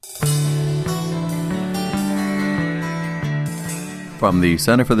From the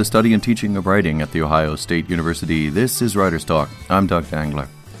Center for the Study and Teaching of Writing at The Ohio State University, this is Writer's Talk. I'm Doug Dangler.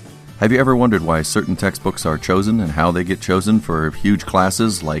 Have you ever wondered why certain textbooks are chosen and how they get chosen for huge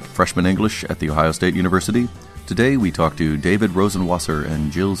classes like freshman English at The Ohio State University? Today we talk to David Rosenwasser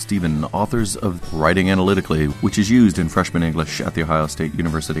and Jill Stephen, authors of Writing Analytically, which is used in freshman English at The Ohio State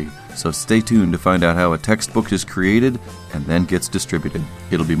University. So stay tuned to find out how a textbook is created and then gets distributed.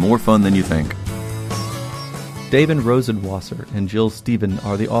 It'll be more fun than you think. David Rosenwasser and Jill Stephen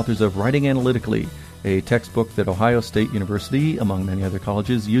are the authors of Writing Analytically, a textbook that Ohio State University, among many other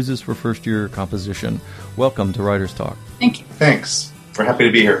colleges, uses for first-year composition. Welcome to Writer's Talk. Thank you. Thanks. We're happy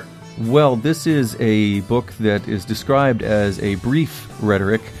to be here. Well, this is a book that is described as a brief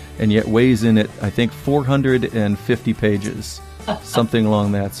rhetoric, and yet weighs in at, I think, 450 pages, something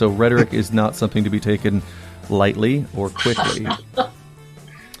along that. So rhetoric is not something to be taken lightly or quickly.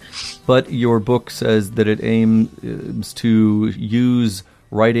 But your book says that it aims to use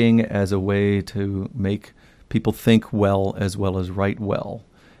writing as a way to make people think well as write well.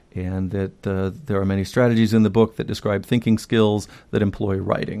 And that there are many strategies in the book that describe thinking skills that employ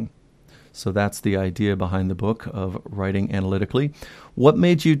writing. So that's the idea behind the book of Writing Analytically. What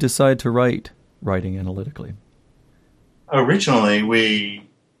made you decide to write Writing Analytically? Originally, we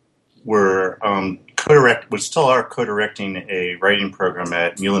were we still are co-directing a writing program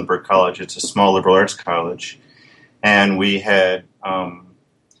at Muhlenberg College. It's a small liberal arts college. And we had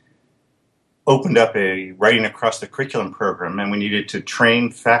opened up a writing across the curriculum program, and we needed to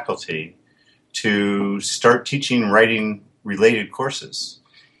train faculty to start teaching writing-related courses.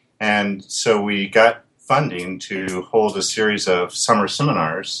 And so we got funding to hold a series of summer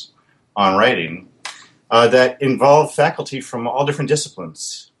seminars on writing that involved faculty from all different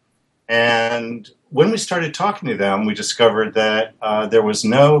disciplines. And when we started talking to them, we discovered that there was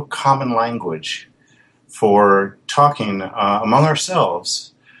no common language for talking among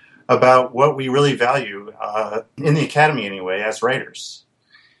ourselves about what we really value, in the academy anyway, as writers.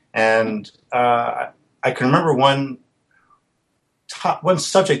 And I can remember one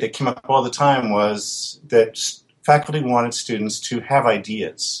subject that came up all the time was that faculty wanted students to have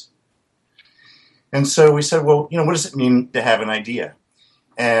ideas. And so we said, well, what does it mean to have an idea?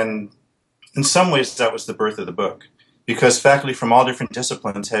 And in some ways, that was the birth of the book, because faculty from all different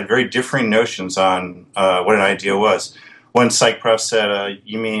disciplines had very differing notions on what an idea was. One psych prof said,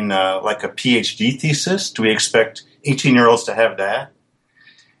 you mean like a PhD thesis? Do we expect 18-year-olds to have that?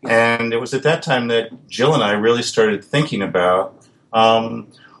 And it was at that time that Jill and I really started thinking about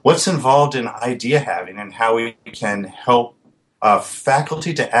what's involved in idea having and how we can help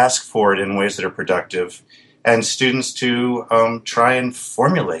faculty to ask for it in ways that are productive and students to try and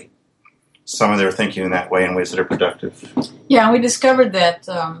formulate some of their thinking in that way in ways that are productive. Yeah, and we discovered that,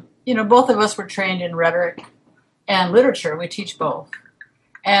 both of us were trained in rhetoric and literature. We teach both.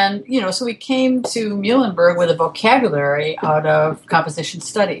 And, so we came to Muhlenberg with a vocabulary out of composition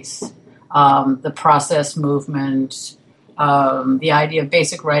studies, the process movement, the idea of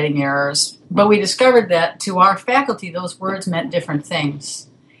basic writing errors. But we discovered that to our faculty, those words meant different things.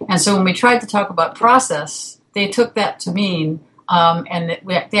 And so when we tried to talk about process, they took that to mean, and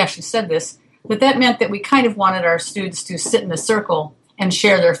they actually said this, that meant that we kind of wanted our students to sit in a circle and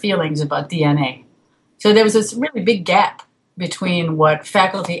share their feelings about DNA. So there was this really big gap between what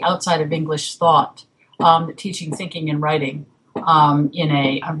faculty outside of English thought that teaching thinking and writing in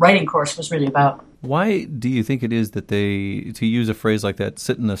a writing course was really about. Why do you think it is that they, to use a phrase like that,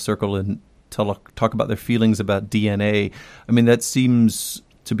 sit in a circle and talk about their feelings about DNA? I mean, that seems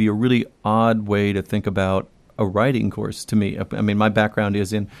to be a really odd way to think about a writing course to me. I mean, my background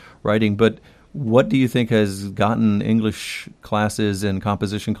is in writing, but what do you think has gotten English classes and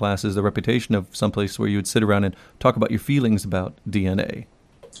composition classes the reputation of someplace where you would sit around and talk about your feelings about DNA?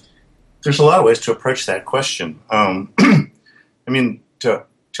 There's a lot of ways to approach that question.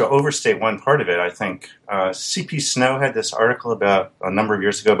 To overstate one part of it, I think C.P. Snow had this article about a number of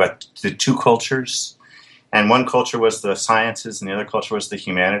years ago about the two cultures, and one culture was the sciences and the other culture was the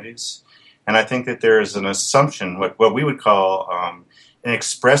humanities. And I think that there is an assumption, what we would call an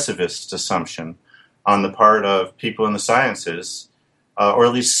expressivist assumption on the part of people in the sciences, or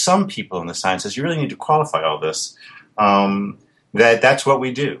at least some people in the sciences. You really need to qualify all this, that's what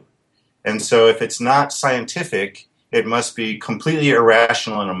we do. And so if it's not scientific, it must be completely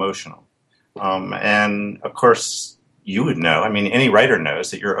irrational and emotional. And of course, you would know, any writer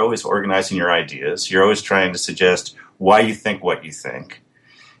knows that you're always organizing your ideas. You're always trying to suggest why you think what you think.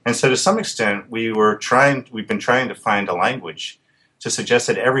 And so to some extent, we've been trying to find a language to suggest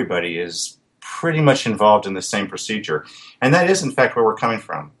that everybody is pretty much involved in the same procedure. And that is, in fact, where we're coming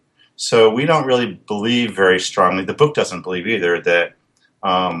from. So we don't really believe very strongly, the book doesn't believe either, that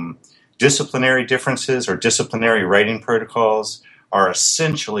disciplinary differences or disciplinary writing protocols are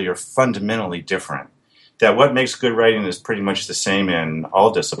essentially or fundamentally different. That what makes good writing is pretty much the same in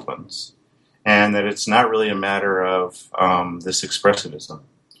all disciplines, and that it's not really a matter of this expressivism.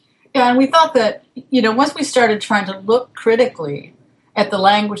 Yeah, and we thought that, once we started trying to look critically at the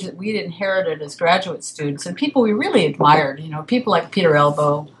language that we'd inherited as graduate students, and people we really admired, people like Peter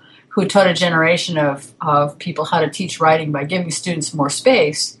Elbow, who taught a generation of people how to teach writing by giving students more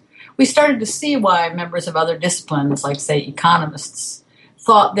space, we started to see why members of other disciplines, like, say, economists,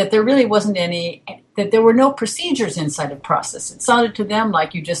 thought that there really wasn't that there were no procedures inside a process. It sounded to them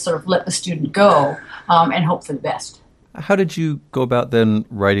like you just sort of let the student go and hope for the best. How did you go about then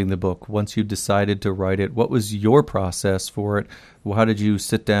writing the book? Once you decided to write it, what was your process for it? How did you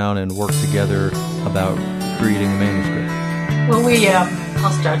sit down and work together about creating the manuscript? Well,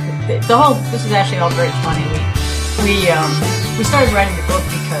 I'll start. This is actually all very funny. We started writing the book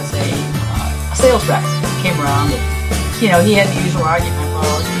because a sales rep came around. And, he had the usual argument,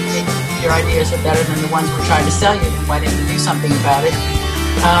 well, your ideas are better than the ones we're trying to sell you, then why didn't you do something about it?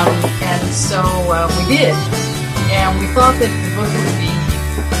 And so we did. And we thought that the book would be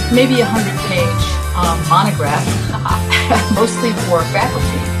maybe a 100-page monograph, mostly for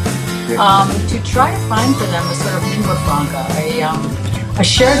faculty, to try to find for them a sort of lingua franca, a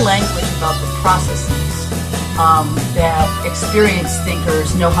shared language about the processes that experienced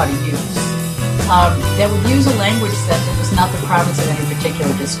thinkers know how to use. That would use a language that was not the province of any particular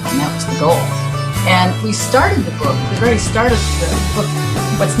discipline. That was the goal. And we started the book, the very start of the book,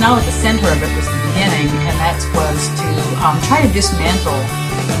 what's now at the center of it was the beginning, and that was to try to dismantle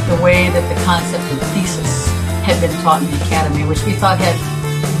the way that the concept of thesis had been taught in the academy, which we thought had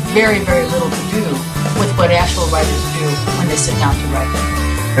very, very little to do with what actual writers do when they sit down to write.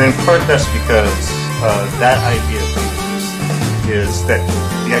 And in part that's because that idea of thesis is that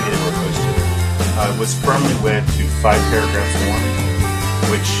the idea that we're posted was firmly wed to 5-paragraph form,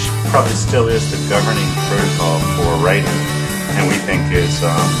 which probably still is the governing protocol for writing, and we think is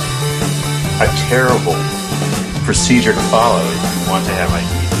a terrible procedure to follow if you want to have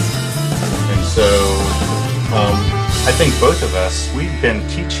ideas. And so I think both of us, we've been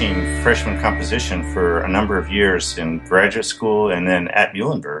teaching freshman composition for a number of years in graduate school and then at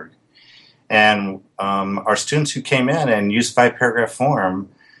Muhlenberg. And our students who came in and used 5-paragraph form,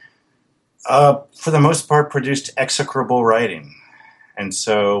 for the most part, produced execrable writing. And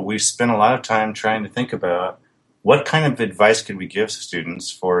so we spent a lot of time trying to think about what kind of advice could we give students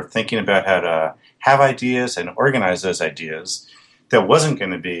for thinking about how to have ideas and organize those ideas that wasn't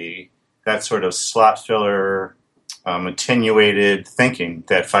going to be that sort of slot filler, attenuated thinking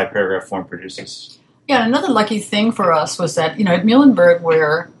that 5-paragraph form produces. Yeah, another lucky thing for us was that, at Muhlenberg,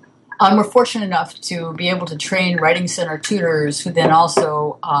 we're fortunate enough to be able to train writing center tutors who then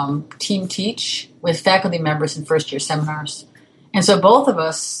also team teach with faculty members in first-year seminars. And so both of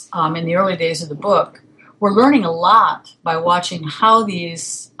us, in the early days of the book, were learning a lot by watching how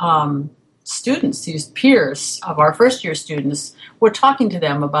these students, these peers of our first-year students, were talking to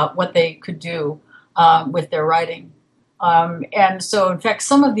them about what they could do with their writing. And so, in fact,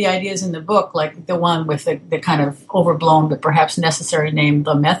 some of the ideas in the book, like the one with the kind of overblown but perhaps necessary name,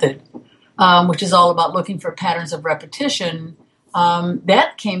 The Method, which is all about looking for patterns of repetition,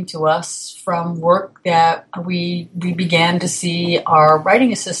 that came to us from work that we began to see our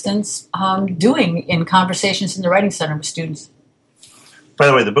writing assistants doing in conversations in the Writing Center with students. By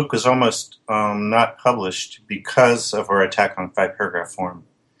the way, the book was almost not published because of our attack on 5-paragraph form.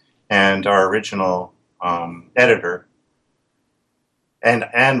 And our original editor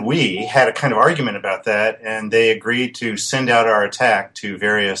and we had a kind of argument about that, and they agreed to send out our attack to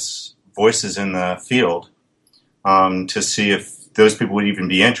various voices in the field to see if those people would even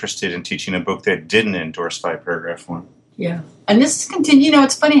be interested in teaching a book that didn't endorse 5-paragraph form. Yeah, and this continues.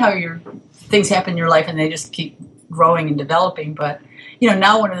 It's funny how things happen in your life and they just keep growing and developing. But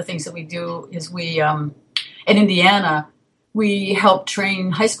now one of the things that we do is we at Indiana, we help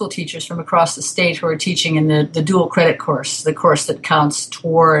train high school teachers from across the state who are teaching in the dual credit course, the course that counts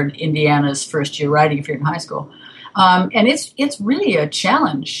toward Indiana's first-year writing if you're in high school. And it's really a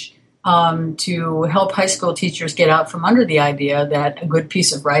challenge to help high school teachers get out from under the idea that a good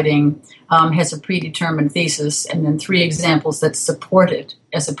piece of writing has a predetermined thesis and then 3 examples that support it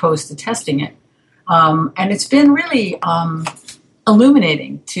as opposed to testing it. And it's been really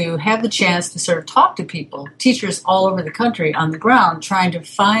illuminating to have the chance to sort of talk to people, teachers all over the country on the ground, trying to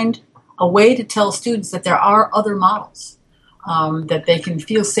find a way to tell students that there are other models that they can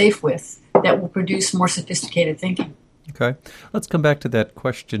feel safe with that will produce more sophisticated thinking. Okay. Let's come back to that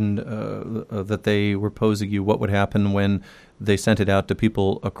question that they were posing you. What would happen when they sent it out to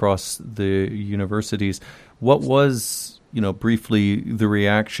people across the universities? What was, briefly the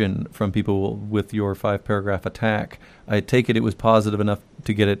reaction from people with your 5-paragraph attack? I take it was positive enough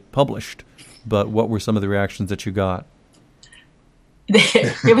to get it published, but what were some of the reactions that you got?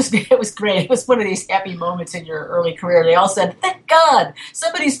 It was great. It was one of these happy moments in your early career. They all said, "Thank God,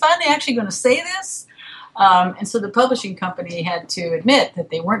 somebody's finally actually going to say this." And so the publishing company had to admit that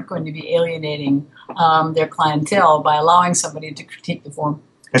they weren't going to be alienating their clientele by allowing somebody to critique the form.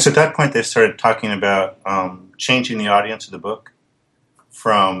 And so at that point, they started talking about changing the audience of the book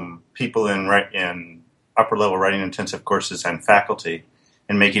from people in upper-level writing intensive courses and faculty,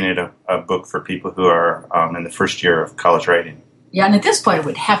 and making it a book for people who are in the first year of college writing. Yeah, and at this point, it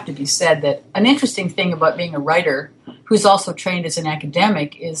would have to be said that an interesting thing about being a writer who's also trained as an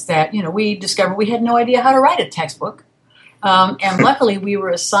academic is that, we discovered we had no idea how to write a textbook. And luckily, we were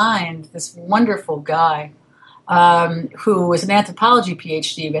assigned this wonderful guy who was an anthropology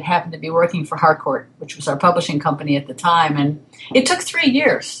PhD but happened to be working for Harcourt, which was our publishing company at the time. And it took 3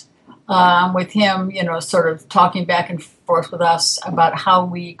 years with him, sort of talking back and forth with us about how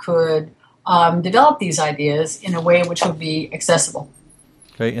we could develop these ideas in a way which would be accessible.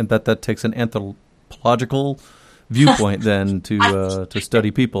 Okay, and that takes an anthropological viewpoint then to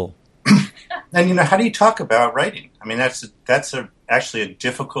study people. And how do you talk about writing? I mean, that's actually a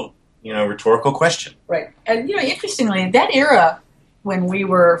difficult rhetorical question. Right, and interestingly, that era when we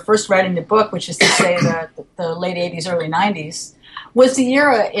were first writing the book, which is to say the late '80s, early '90s, was the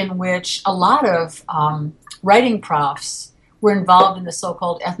era in which a lot of writing profs were involved in the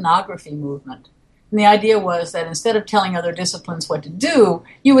so-called ethnography movement. And the idea was that instead of telling other disciplines what to do,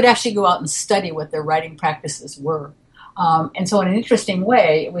 you would actually go out and study what their writing practices were. And so in an interesting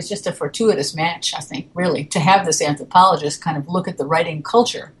way, it was just a fortuitous match, I think, really, to have this anthropologist kind of look at the writing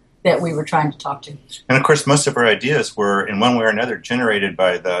culture that we were trying to talk to. And of course, most of our ideas were, in one way or another, generated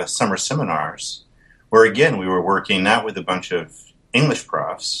by the summer seminars, where, again, we were working not with a bunch of English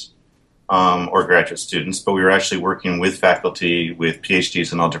profs, or graduate students, but we were actually working with faculty with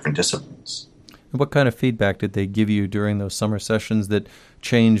PhDs in all different disciplines. And what kind of feedback did they give you during those summer sessions that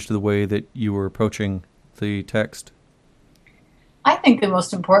changed the way that you were approaching the text? I think the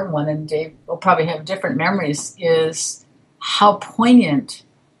most important one, and Dave will probably have different memories, is how poignant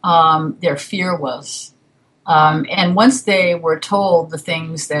their fear was. And once they were told the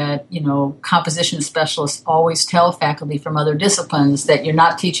things that, composition specialists always tell faculty from other disciplines, that you're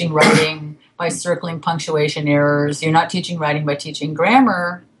not teaching writing by circling punctuation errors, you're not teaching writing by teaching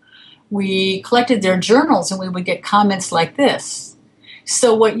grammar, we collected their journals and we would get comments like this.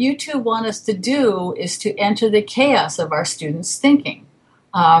 So what you two want us to do is to enter the chaos of our students' thinking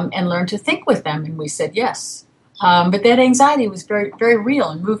and learn to think with them. And we said yes. But that anxiety was very, very real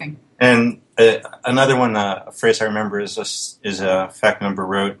and moving. And another one, a phrase I remember is a faculty member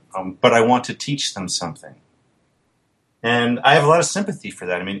wrote, but I want to teach them something. And I have a lot of sympathy for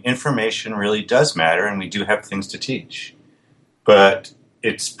that. I mean, information really does matter, and we do have things to teach. But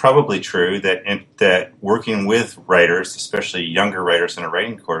it's probably true that working with writers, especially younger writers in a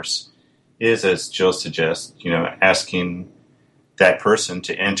writing course, is, as Jill suggests, asking that person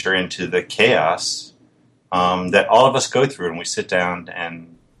to enter into the chaos that all of us go through when we sit down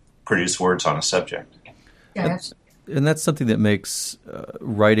and produce words on a subject. Yes. And that's something that makes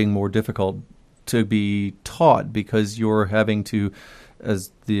writing more difficult to be taught, because you're having to,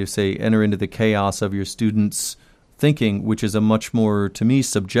 as you say, enter into the chaos of your students' thinking, which is a much more, to me,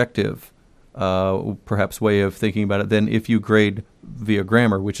 subjective, perhaps, way of thinking about it than if you grade via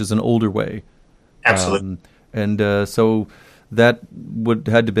grammar, which is an older way. Absolutely. So that had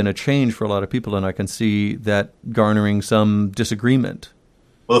to have been a change for a lot of people, and I can see that garnering some disagreement.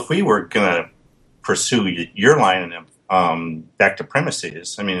 Well, if we were going to pursue your line back to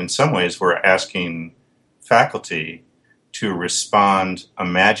premises, I mean, in some ways we're asking faculty to respond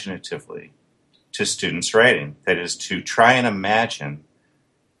imaginatively to students' writing. That is, to try and imagine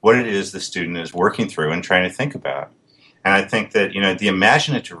what it is the student is working through and trying to think about. And I think that, the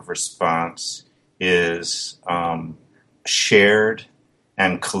imaginative response is shared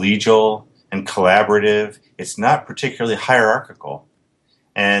and collegial and collaborative. It's not particularly hierarchical.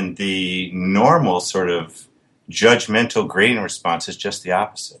 And the normal sort of judgmental grading response is just the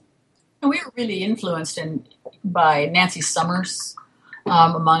opposite. And we were really influenced by Nancy Summers,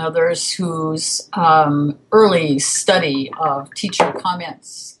 among others, whose early study of teacher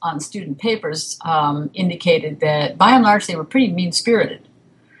comments on student papers indicated that, by and large, they were pretty mean-spirited.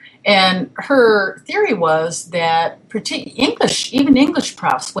 And her theory was that even English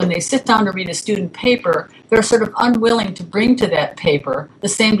profs, when they sit down to read a student paper, they're sort of unwilling to bring to that paper the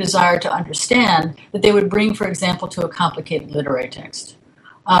same desire to understand that they would bring, for example, to a complicated literary text.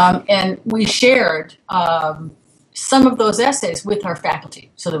 And we shared some of those essays with our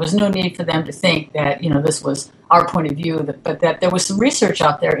faculty. So there was no need for them to think that, this was our point of view, but that there was some research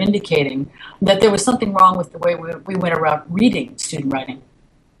out there indicating that there was something wrong with the way we went around reading student writing.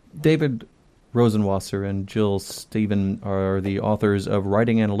 David Rosenwasser and Jill Stephen are the authors of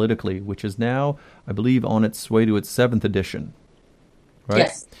Writing Analytically, which is now, I believe, on its way to its 7th edition. Right?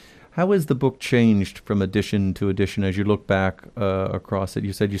 Yes. How has the book changed from edition to edition as you look back across it?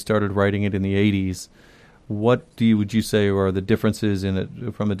 You said you started writing it in the 80s. What would you say are the differences in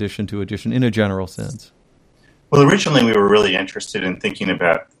it from edition to edition in a general sense? Well, originally we were really interested in thinking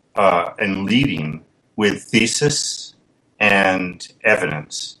about and leading with thesis and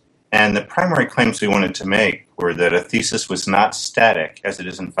evidence. And the primary claims we wanted to make were that a thesis was not static as it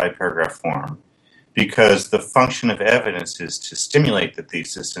is in 5-paragraph form, because the function of evidence is to stimulate the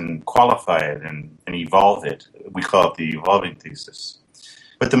thesis and qualify it and evolve it. We call it the evolving thesis.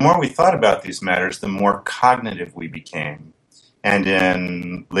 But the more we thought about these matters, the more cognitive we became. And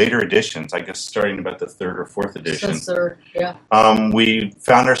in later editions, I guess starting about the 3rd or 4th edition, we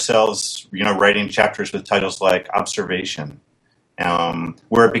found ourselves, writing chapters with titles like Observation,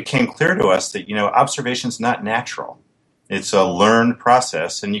 where it became clear to us that, observation's not natural. It's a learned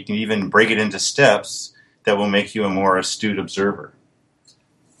process, and you can even break it into steps that will make you a more astute observer.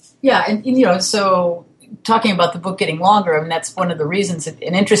 Yeah, and, so talking about the book getting longer, that's one of the reasons. An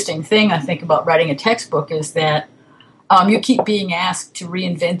interesting thing I think about writing a textbook is that you keep being asked to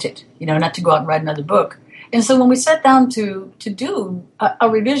reinvent it, not to go out and write another book. And so when we sat down to do a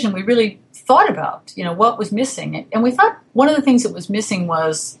revision, we really thought about, what was missing. And we thought one of the things that was missing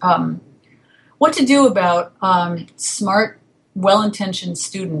was what to do about smart, well-intentioned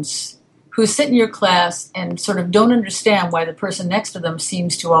students who sit in your class and sort of don't understand why the person next to them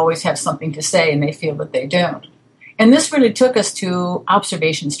seems to always have something to say and they feel that they don't. And this really took us to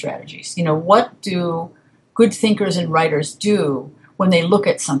observation strategies. What do good thinkers and writers do when they look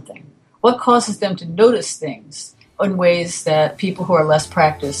at something? What causes them to notice things in ways that people who are less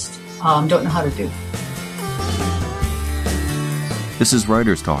practiced don't know how to do? This is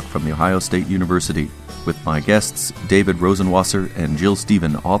Writers Talk from The Ohio State University with my guests David Rosenwasser and Jill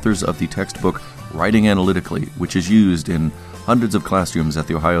Stephen, authors of the textbook Writing Analytically, which is used in hundreds of classrooms at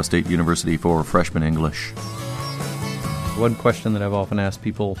The Ohio State University for freshman English. One question that I've often asked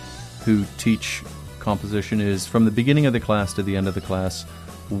people who teach composition is, from the beginning of the class to the end of the class,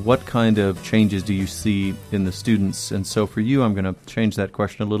 what kind of changes do you see in the students? And so for you, I'm going to change that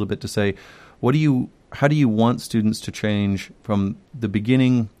question a little bit to say, how do you want students to change from the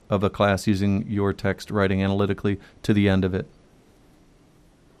beginning of a class using your text, Writing Analytically, to the end of it?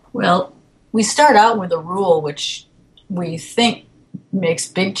 Well, we start out with a rule which we think makes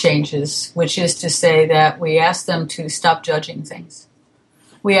big changes, which is to say that we ask them to stop judging things.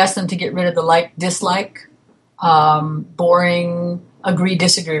 We ask them to get rid of the like-dislike, boring,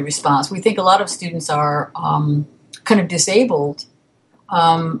 agree-disagree response. We think a lot of students are kind of disabled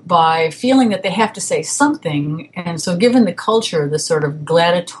by feeling that they have to say something. And so given the culture, the sort of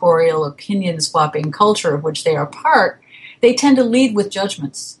gladiatorial, opinion-swapping culture of which they are part, they tend to lead with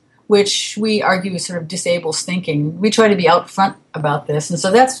judgments, which we argue sort of disables thinking. We try to be out front about this. And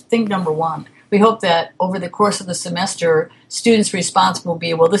so that's thing number one. We hope that over the course of the semester, students' response will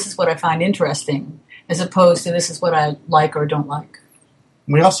be, well, this is what I find interesting, as opposed to this is what I like or don't like.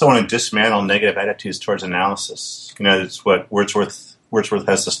 We also want to dismantle negative attitudes towards analysis. It's what Wordsworth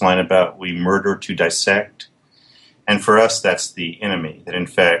has this line about, we murder to dissect. And for us, that's the enemy. That in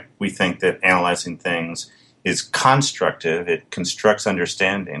fact, we think that analyzing things is constructive. It constructs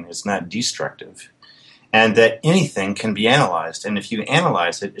understanding. It's not destructive. And that anything can be analyzed. And if you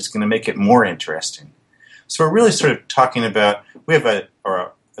analyze it, it's going to make it more interesting. So we're really sort of talking about, we have a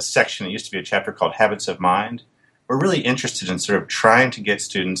section, it used to be a chapter called Habits of Mind. We're really interested in sort of trying to get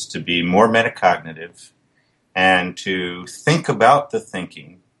students to be more metacognitive and to think about the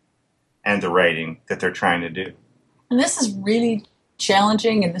thinking and the writing that they're trying to do. And this is really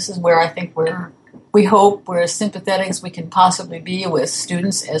challenging, and this is where I think we hope we're as sympathetic as we can possibly be with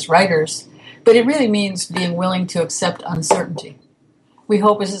students as writers. But it really means being willing to accept uncertainty. We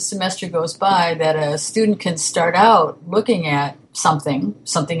hope as the semester goes by that a student can start out looking at something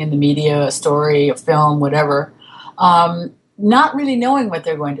in the media, a story, a film, whatever, not really knowing what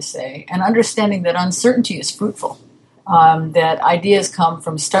they're going to say and understanding that uncertainty is fruitful, that ideas come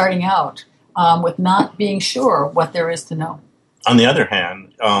from starting out with not being sure what there is to know. On the other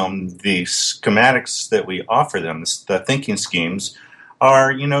hand, the schematics that we offer them, the thinking schemes,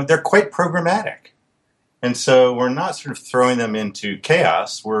 are, they're quite programmatic. And so we're not sort of throwing them into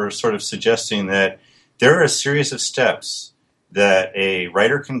chaos. We're sort of suggesting that there are a series of steps that a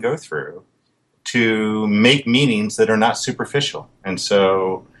writer can go through to make meanings that are not superficial. And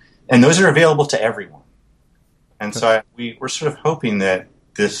those are available to everyone. And so we're sort of hoping that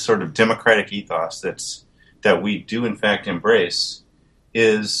this sort of democratic ethos that we do in fact embrace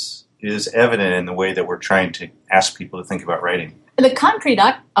is evident in the way that we're trying to ask people to think about writing. And the concrete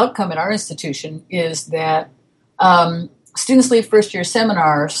outcome at our institution is that students leave first-year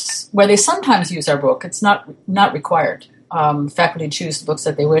seminars where they sometimes use our book. It's not required. Faculty choose the books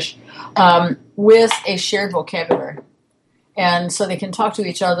that they wish, with a shared vocabulary. And so they can talk to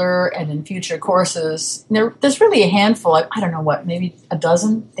each other, and in future courses, there's really a handful, I don't know what, maybe a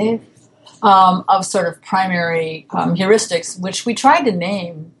dozen, Dave, of sort of primary heuristics, which we tried to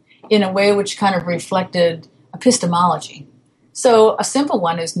name in a way which kind of reflected epistemology. So a simple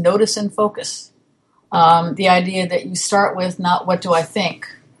one is notice and focus. The idea that you start with not what do I think,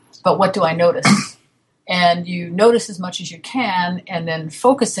 but what do I notice? And you notice as much as you can, and then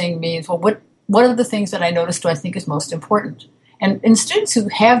focusing means, well, what are the things that I notice do I think is most important? And students who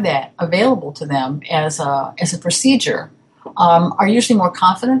have that available to them as a procedure are usually more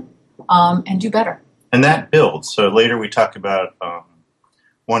confident and do better. And that builds. So later we talk about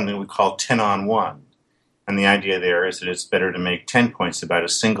one that we call 10 on 1. And the idea there is that it's better to make 10 points about a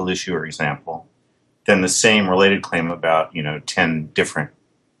single issue or example than the same related claim about, 10 different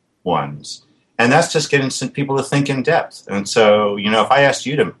ones. And that's just getting people to think in depth. And so, if I asked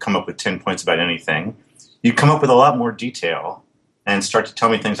you to come up with 10 points about anything, you'd come up with a lot more detail and start to tell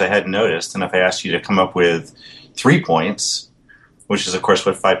me things I hadn't noticed than if I asked you to come up with 3 points, which is, of course,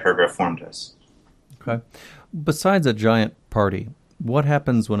 what 5-paragraph form does. Okay. Besides a giant party, what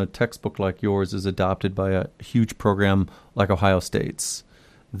happens when a textbook like yours is adopted by a huge program like Ohio State's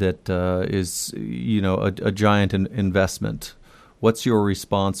that is, a giant investment? What's your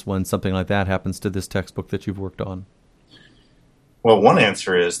response when something like that happens to this textbook that you've worked on? Well, one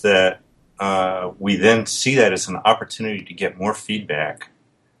answer is that we then see that as an opportunity to get more feedback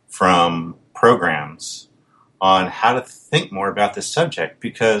from programs on how to think more about this subject,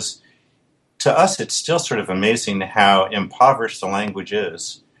 because to us it's still sort of amazing how impoverished the language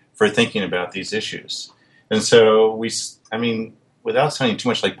is for thinking about these issues. And so without sounding too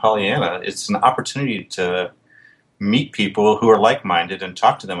much like Pollyanna, it's an opportunity to meet people who are like-minded and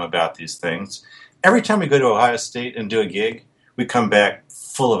talk to them about these things. Every time we go to Ohio State and do a gig, we come back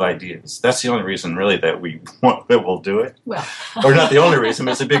full of ideas. That's the only reason, really, that we'll do it. Well, or not the only reason,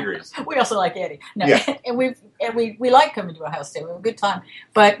 but it's a big reason. We also like Eddie. No, yeah. and we like coming to Ohio State. We have a good time.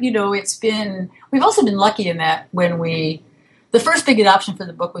 But we've also been lucky in that the first big adoption for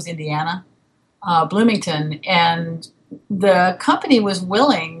the book was Indiana, Bloomington, and the company was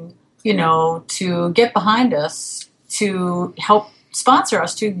willing, to get behind us to help sponsor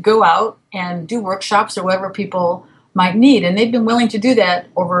us to go out and do workshops or whatever people might need. And they've been willing to do that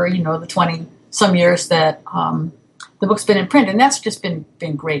over, the 20-some years that the book's been in print. And that's just been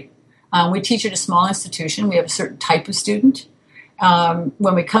great. We teach at a small institution. We have a certain type of student.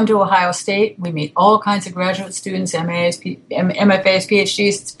 When we come to Ohio State, we meet all kinds of graduate students, MFAs,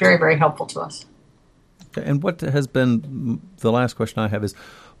 PhDs. It's very, very helpful to us. Okay. And what has been, the last question I have is,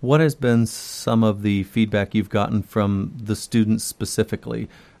 what has been some of the feedback you've gotten from the students specifically?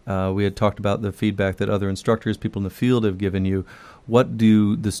 We had talked about the feedback that other instructors, people in the field have given you. What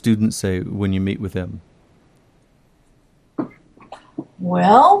do the students say when you meet with them?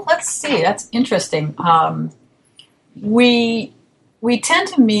 Well, let's see. That's interesting. We tend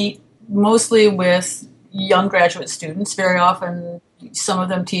to meet mostly with young graduate students, very often some of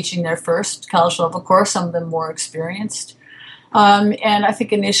them teaching their first college level course, some of them more experienced. And I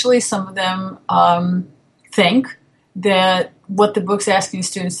think initially some of them think that what the book's asking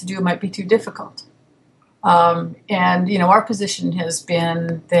students to do might be too difficult. And our position has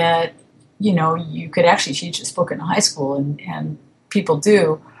been that, you could actually teach this book in high school, and people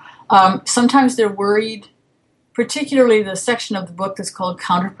do. Sometimes they're worried, particularly the section of the book that's called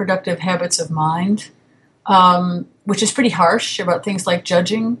Counterproductive Habits of Mind, which is pretty harsh about things like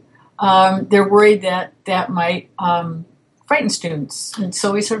judging. They're worried that might frighten students. And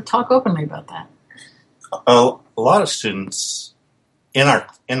so we sort of talk openly about that. A lot of students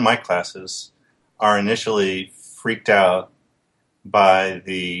in my classes are initially freaked out by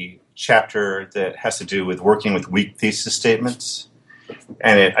the chapter that has to do with working with weak thesis statements.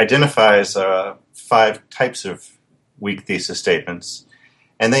 And it identifies 5 types of weak thesis statements.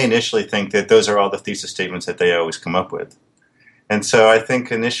 And they initially think that those are all the thesis statements that they always come up with. And so I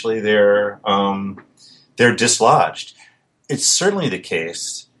think initially they're dislodged. It's certainly the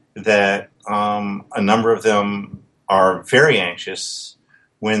case that a number of them are very anxious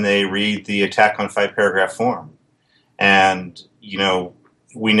when they read the attack on 5-paragraph form. And,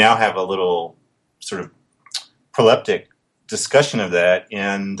 we now have a little sort of proleptic discussion of that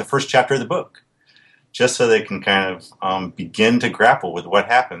in the first chapter of the book, just so they can kind of begin to grapple with what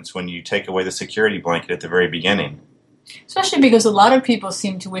happens when you take away the security blanket at the very beginning. Especially because a lot of people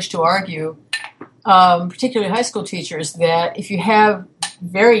seem to wish to argue, particularly high school teachers, that if you have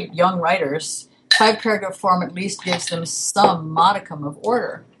very young writers, 5-paragraph form at least gives them some modicum of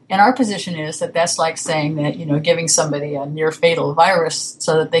order. And our position is that that's like saying that, giving somebody a near-fatal virus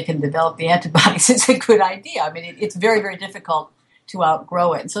so that they can develop the antibodies is a good idea. I mean, it's very, very difficult to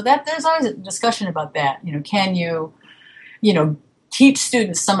outgrow it. And so there's always a discussion about that. Can you, teach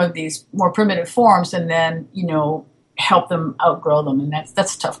students some of these more primitive forms and then, help them outgrow them? And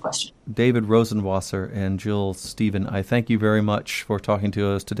that's a tough question. David Rosenwasser and Jill Stephen, I thank you very much for talking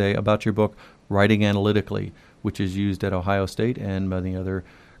to us today about your book, Writing Analytically, which is used at Ohio State and many other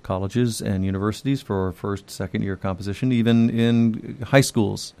colleges and universities for first, second-year composition, even in high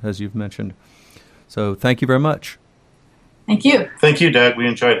schools, as you've mentioned. So thank you very much. Thank you. Thank you, Doug. We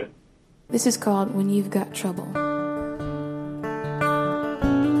enjoyed it. This is called When You've Got Trouble.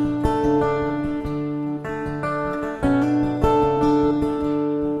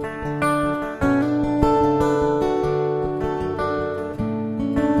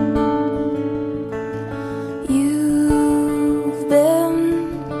 You've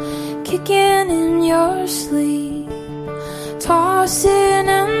been kicking in your sleep, tossing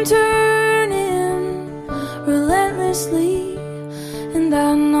and turning relentlessly, and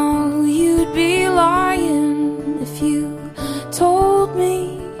I know you'd be lying if you told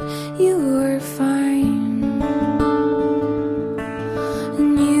me you were fine.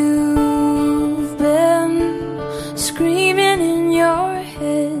 And you've been screaming in your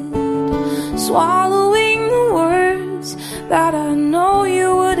head, swallowing the words that I know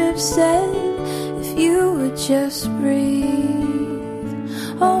you would have said if you would just breathe.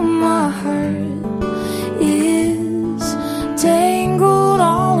 Oh, my heart is tangled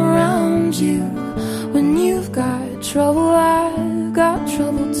all around you. When you've got trouble, I've got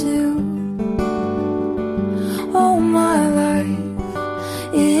trouble too. Oh, my life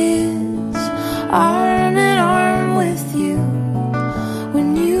is arm in arm with you.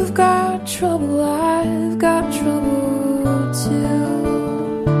 When you've got trouble, I've got trouble too.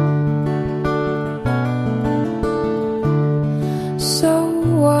 So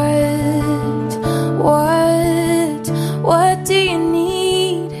what do you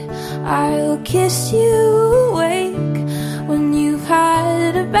need? I'll kiss you awake when you've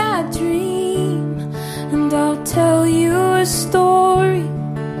had a bad dream, and I'll tell you a story,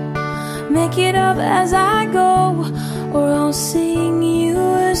 make it up as I go, or I'll sing you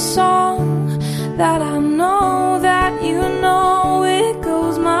a song that I know that you know. It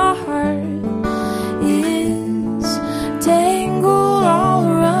goes, my heart is tangled all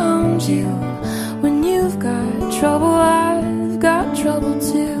around you. When you've got trouble, I've got trouble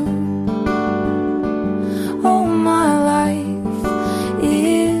too. Oh, my life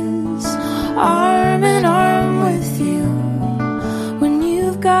is arm in arm with you. When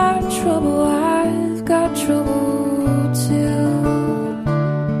you've got trouble, I've got trouble too.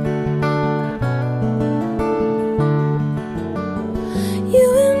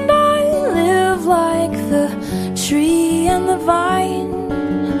 You and I live like the tree and the vine.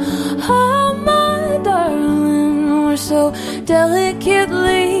 Oh, my darling, we're so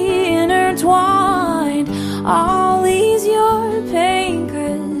delicately intertwined. I'll ease your pain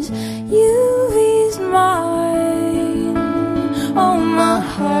 'cause you've eased mine. Oh, my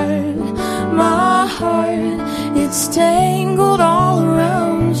heart, it's tangled all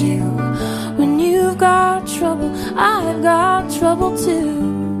around you. When you've got trouble, I've got trouble too.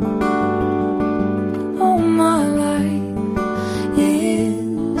 Oh, my life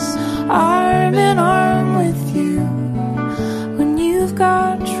is arm in arm with you. When you've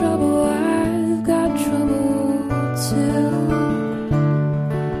got trouble, I've got trouble too.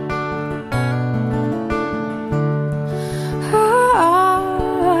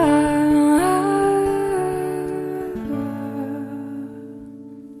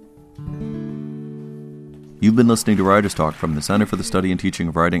 You've been listening to Writer's Talk from the Center for the Study and Teaching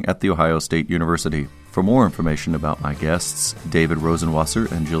of Writing at The Ohio State University. For more information about my guests, David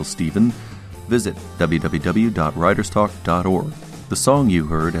Rosenwasser and Jill Stephen, visit www.writerstalk.org. The song you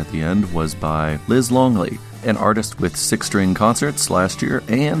heard at the end was by Liz Longley, an artist with 6-string concerts last year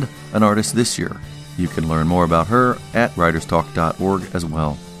and an artist this year. You can learn more about her at writerstalk.org as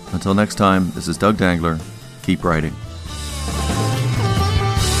well. Until next time, this is Doug Dangler. Keep writing.